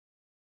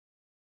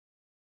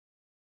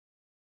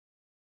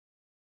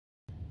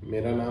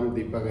मेरा नाम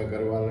दीपक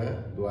अग्रवाल है।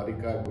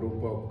 द्वारिका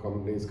ग्रुप ऑफ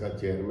कंपनीज का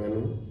चेयरमैन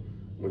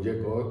हूँ। मुझे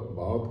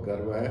बहुत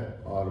गर्व है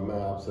और मैं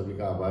आप सभी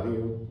का आभारी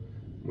हूँ।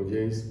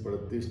 मुझे इस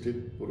प्रतिष्ठित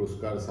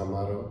पुरस्कार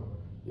समारोह,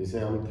 जिसे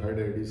हम 3rd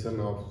addition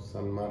of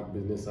Sanmarg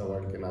business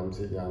award के नाम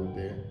से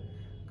जानते हैं,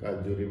 का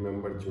जूरी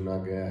मेंबर चुना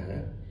गया है।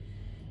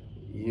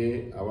 ये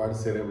अवार्ड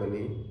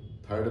सेरेमनी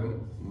 3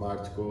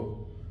 मार्च को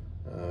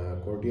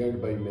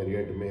कोर्टयार्ड बाई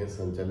मैरियट में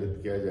संचालित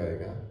किया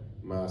जाएगा।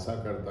 मैं आशा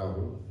करता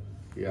हूँ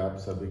कि आप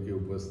सभी की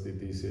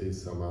उपस्थिति से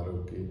इस समारोह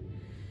की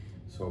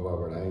शोभा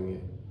बढ़ाएंगे।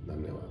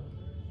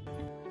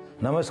 धन्यवाद।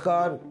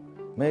 नमस्कार,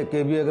 मैं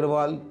केबी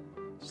अग्रवाल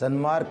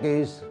सनमार्ग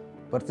के इस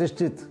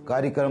प्रतिष्ठित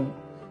कार्यक्रम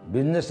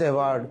बिजनेस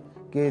अवार्ड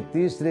के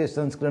तीसरे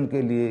संस्करण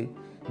के लिए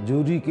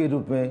जूरी के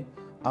रूप में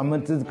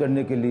आमंत्रित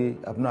करने के लिए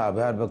अपना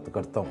आभार व्यक्त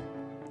करता हूँ।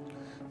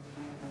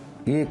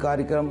 ये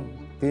कार्यक्रम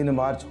 3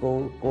 मार्च को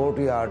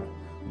कोर्टयार्ड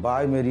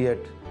बाय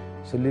मैरियट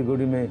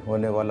सिलीगुड़ी में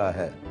होने वाला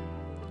है।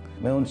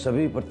 मैं उन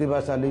सभी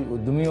प्रतिभाशाली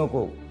उद्यमियों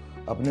को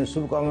अपनी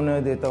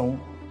शुभकामनाएं देता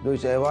हूं जो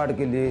इस अवार्ड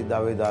के लिए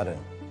दावेदार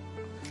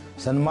हैं।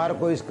 सनमार्ग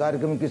को इस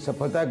कार्यक्रम की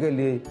सफलता के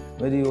लिए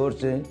मेरी ओर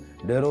से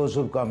ढेरों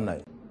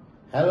शुभकामनाएं।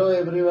 हेलो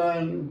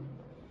एवरीवन,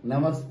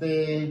 नमस्ते।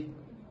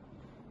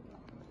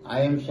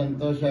 I am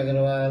Santosh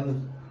Agarwal,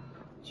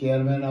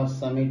 chairman of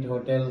summit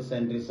hotels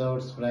and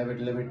resorts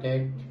private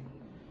limited,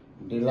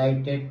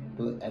 delighted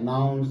to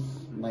announce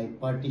my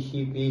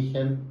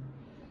participation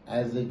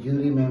as a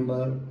jury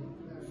member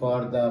for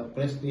the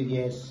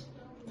prestigious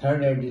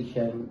 3rd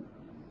edition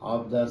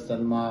of the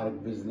Sanmarg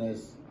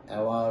Business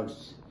Awards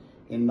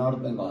in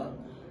North Bengal.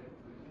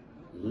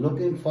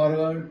 Looking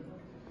forward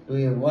to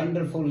a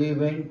wonderful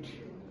event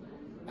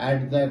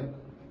at the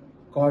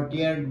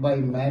Courtyard by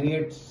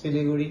Marriott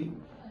Siliguri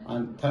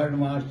on 3rd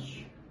March.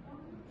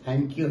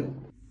 Thank you.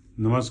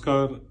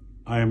 Namaskar.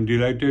 I am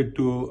delighted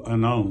to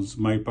announce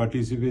my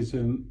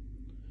participation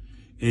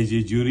as a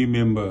jury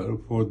member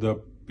for the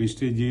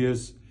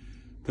prestigious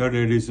 3rd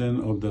edition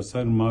of the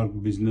Sanmarg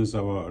Business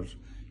Awards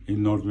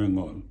in North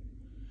Bengal.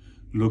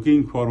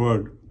 Looking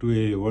forward to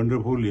a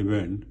wonderful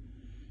event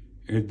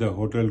at the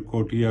Hotel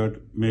Courtyard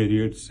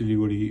Marriott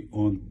Siliguri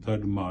on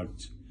 3rd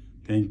March.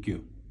 Thank you.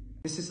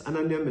 This is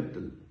Ananya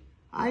Mittal.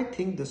 I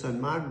think the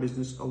Sanmarg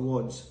Business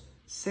Awards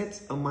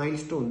sets a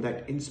milestone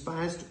that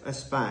inspires to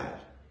aspire.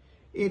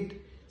 It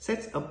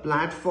sets a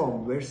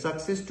platform where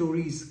success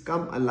stories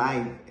come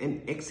alive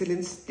and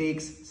excellence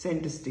takes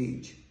center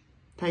stage.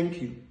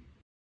 Thank you.